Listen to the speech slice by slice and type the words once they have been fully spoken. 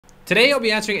Today I'll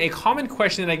be answering a common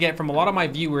question that I get from a lot of my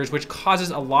viewers, which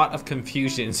causes a lot of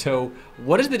confusion. So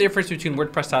what is the difference between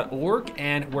WordPress.org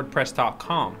and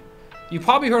WordPress.com? You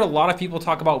probably heard a lot of people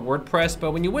talk about WordPress,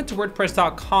 but when you went to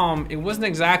WordPress.com, it wasn't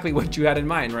exactly what you had in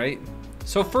mind, right?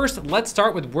 So first, let's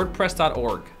start with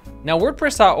WordPress.org. Now,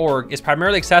 WordPress.org is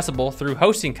primarily accessible through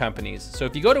hosting companies. So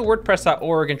if you go to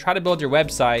WordPress.org and try to build your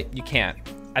website, you can't.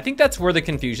 I think that's where the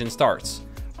confusion starts.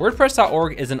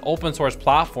 WordPress.org is an open source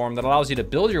platform that allows you to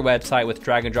build your website with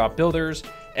drag and drop builders,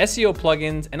 SEO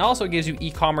plugins, and also gives you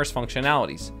e-commerce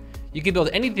functionalities. You can build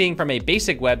anything from a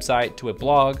basic website to a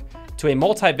blog, to a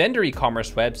multi-vendor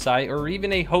e-commerce website, or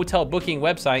even a hotel booking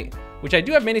website, which I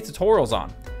do have many tutorials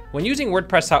on. When using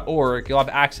WordPress.org, you'll have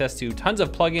access to tons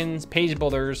of plugins, page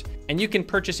builders, and you can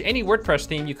purchase any WordPress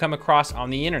theme you come across on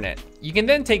the internet. You can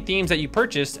then take themes that you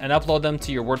purchased and upload them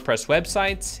to your WordPress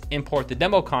websites, import the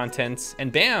demo contents,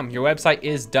 and bam, your website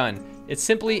is done. It's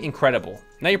simply incredible.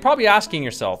 Now you're probably asking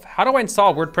yourself, how do I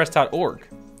install WordPress.org?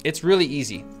 It's really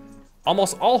easy.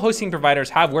 Almost all hosting providers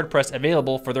have WordPress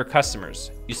available for their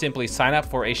customers. You simply sign up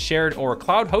for a shared or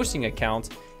cloud hosting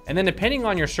account, and then depending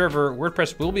on your server,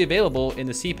 WordPress will be available in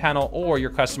the cPanel or your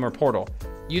customer portal.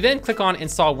 You then click on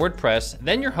Install WordPress,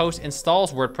 then your host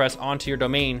installs WordPress onto your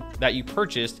domain that you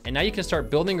purchased, and now you can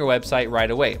start building your website right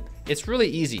away. It's really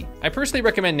easy. I personally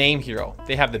recommend NameHero.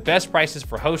 They have the best prices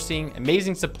for hosting,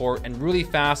 amazing support, and really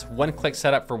fast one-click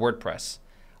setup for WordPress.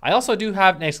 I also do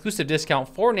have an exclusive discount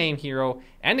for NameHero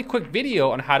and a quick video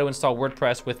on how to install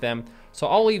WordPress with them, so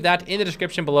I'll leave that in the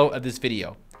description below of this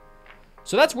video.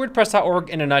 So that's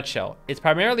WordPress.org in a nutshell. It's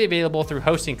primarily available through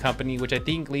hosting company, which I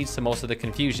think leads to most of the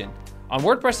confusion. On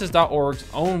WordPress.org's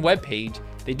own webpage,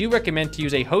 they do recommend to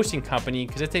use a hosting company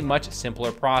because it's a much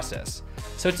simpler process.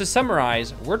 So to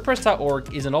summarize,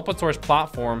 WordPress.org is an open source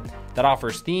platform that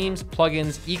offers themes,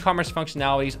 plugins, e-commerce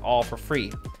functionalities all for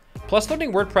free. Plus,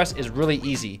 learning WordPress is really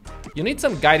easy. You'll need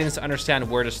some guidance to understand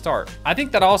where to start. I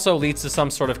think that also leads to some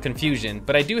sort of confusion,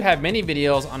 but I do have many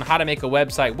videos on how to make a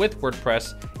website with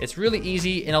WordPress. It's really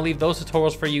easy, and I'll leave those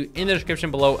tutorials for you in the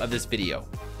description below of this video.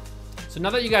 So now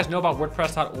that you guys know about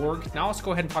WordPress.org, now let's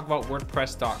go ahead and talk about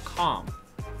WordPress.com.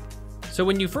 So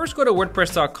when you first go to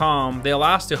WordPress.com, they'll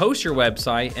ask to host your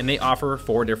website, and they offer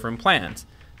 4 different plans: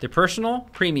 the personal,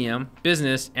 premium,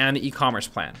 business, and the e-commerce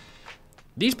plan.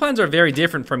 These plans are very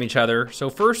different from each other, so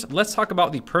first let's talk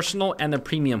about the personal and the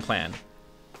premium plan.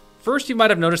 First, you might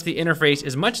have noticed the interface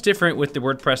is much different with the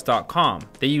WordPress.com.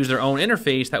 They use their own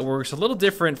interface that works a little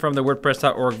different from the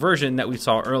WordPress.org version that we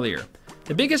saw earlier.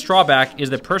 The biggest drawback is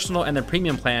the personal and the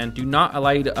premium plan do not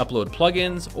allow you to upload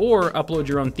plugins or upload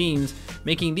your own themes,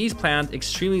 making these plans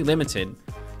extremely limited.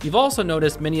 You've also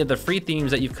noticed many of the free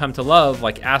themes that you've come to love,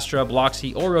 like Astra,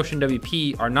 Blocksy, or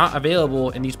OceanWP, are not available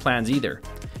in these plans either.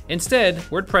 Instead,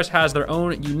 WordPress has their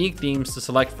own unique themes to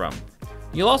select from.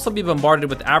 You'll also be bombarded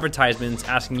with advertisements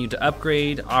asking you to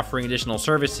upgrade, offering additional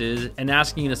services, and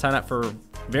asking you to sign up for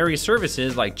various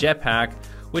services like Jetpack,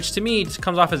 which to me just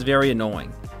comes off as very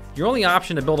annoying. Your only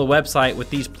option to build a website with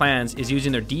these plans is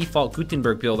using their default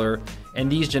Gutenberg builder and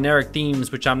these generic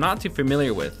themes, which I'm not too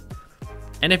familiar with.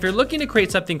 And if you're looking to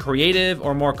create something creative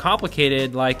or more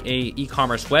complicated like a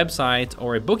e-commerce website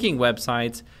or a booking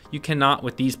website, you cannot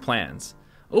with these plans.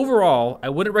 Overall, I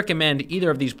wouldn't recommend either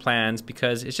of these plans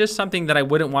because it's just something that I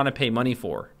wouldn't want to pay money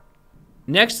for.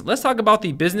 Next, let's talk about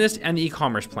the business and the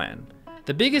e-commerce plan.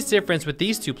 The biggest difference with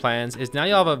these 2 plans is now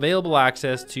you'll have available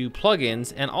access to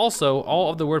plugins and also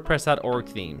all of the WordPress.org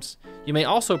themes. You may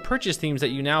also purchase themes that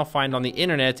you now find on the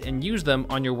internet and use them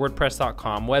on your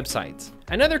WordPress.com website.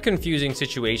 Another confusing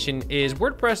situation is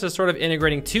WordPress is sort of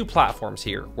integrating 2 platforms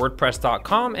here,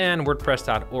 WordPress.com and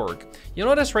WordPress.org. You'll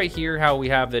notice right here how we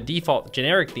have the default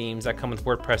generic themes that come with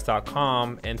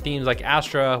WordPress.com, and themes like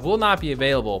Astra will not be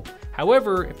available.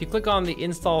 However, if you click on the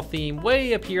install theme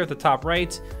way up here at the top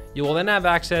right, you will then have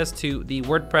access to the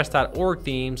WordPress.org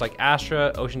themes like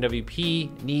Astra,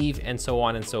 OceanWP, Neve, and so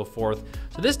on and so forth.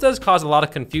 So this does cause a lot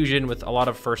of confusion with a lot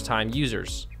of first-time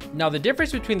users. Now the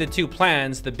difference between the 2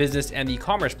 plans, the business and the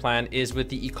e-commerce plan, is with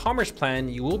the e-commerce plan,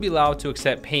 you will be allowed to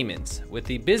accept payments. With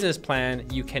the business plan,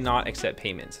 you cannot accept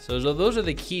payments. So those are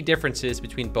the key differences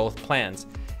between both plans.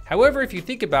 However, if you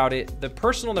think about it, the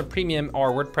personal and the premium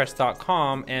are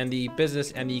WordPress.com, and the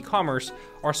business and the e-commerce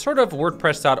are sort of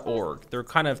WordPress.org. They're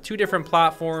kind of 2 different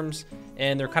platforms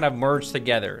and they're kind of merged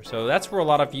together. So that's where a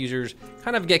lot of users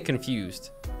kind of get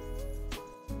confused.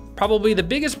 Probably the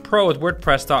biggest pro with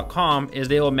WordPress.com is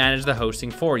they will manage the hosting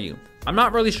for you. I'm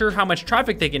not really sure how much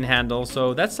traffic they can handle,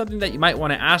 so that's something that you might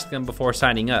want to ask them before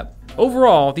signing up.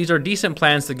 Overall, these are decent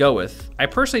plans to go with. I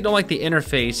personally don't like the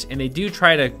interface, and they do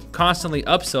try to constantly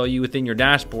upsell you within your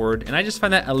dashboard, and I just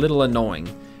find that a little annoying.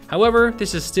 However,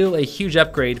 this is still a huge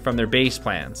upgrade from their base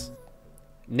plans.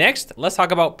 Next, let's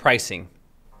talk about pricing.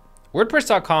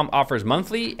 WordPress.com offers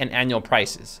monthly and annual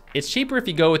prices. It's cheaper if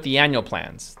you go with the annual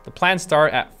plans. The plans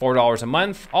start at $4 a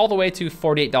month, all the way to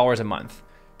 $48 a month.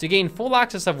 To gain full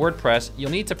access of WordPress,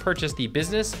 you'll need to purchase the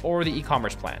business or the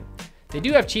e-commerce plan. They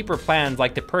do have cheaper plans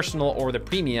like the personal or the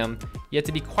premium, yet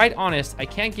to be quite honest, I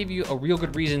can't give you a real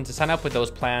good reason to sign up with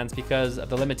those plans because of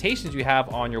the limitations you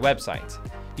have on your website.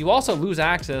 You also lose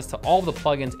access to all of the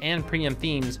plugins and premium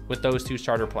themes with those two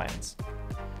starter plans.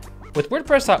 With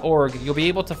WordPress.org, you'll be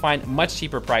able to find much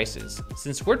cheaper prices.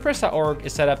 Since WordPress.org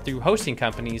is set up through hosting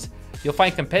companies, you'll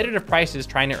find competitive prices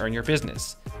trying to earn your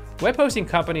business. Web hosting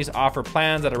companies offer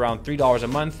plans at around $3 a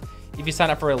month if you sign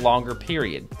up for a longer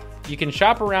period. You can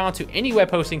shop around to any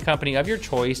web hosting company of your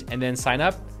choice and then sign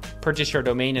up, purchase your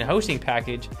domain and hosting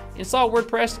package, install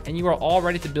WordPress, and you are all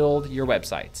ready to build your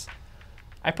websites.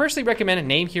 I personally recommend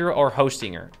Name Hero or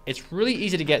Hostinger. It's really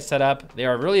easy to get set up, they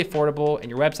are really affordable, and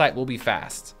your website will be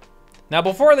fast. Now,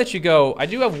 before I let you go, I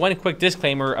do have one quick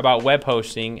disclaimer about web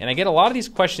hosting, and I get a lot of these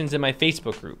questions in my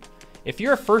Facebook group. If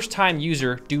you're a first-time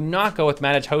user, do not go with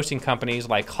managed hosting companies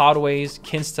like Cloudways,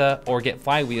 Kinsta, or Get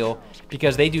Flywheel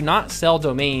because they do not sell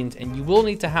domains and you will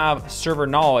need to have server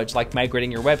knowledge like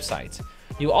migrating your website.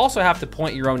 You also have to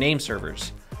point your own name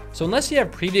servers. So unless you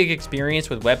have previous experience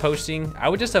with web hosting, I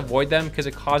would just avoid them because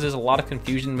it causes a lot of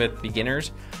confusion with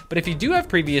beginners. But if you do have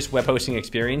previous web hosting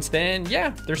experience, then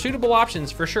yeah, they're suitable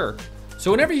options for sure. So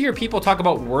whenever you hear people talk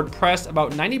about WordPress,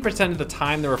 about 90% of the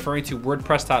time they're referring to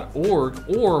WordPress.org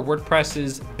or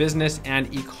WordPress's business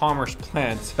and e-commerce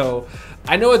plan. So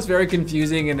I know it's very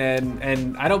confusing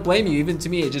and I don't blame you. Even to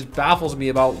me, it just baffles me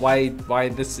about why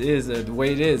this is the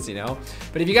way it is, you know?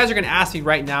 But if you guys are gonna ask me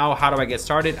right now, how do I get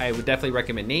started? I would definitely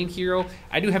recommend Name Hero.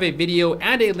 I do have a video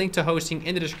and a link to hosting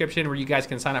in the description where you guys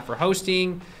can sign up for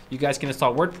hosting. You guys can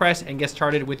install WordPress and get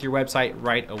started with your website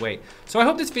right away. So I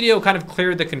hope this video kind of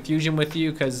cleared the confusion with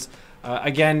you because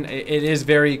again, it is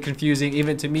very confusing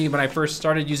even to me. When I first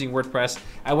started using WordPress,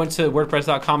 I went to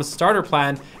WordPress.com's starter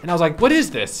plan and I was like, what is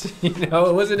this? You know,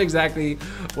 it wasn't exactly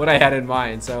what I had in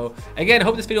mind. So again,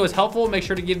 hope this video was helpful. Make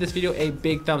sure to give this video a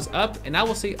big thumbs up and I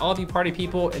will see all of you party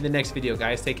people in the next video,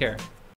 guys. Take care.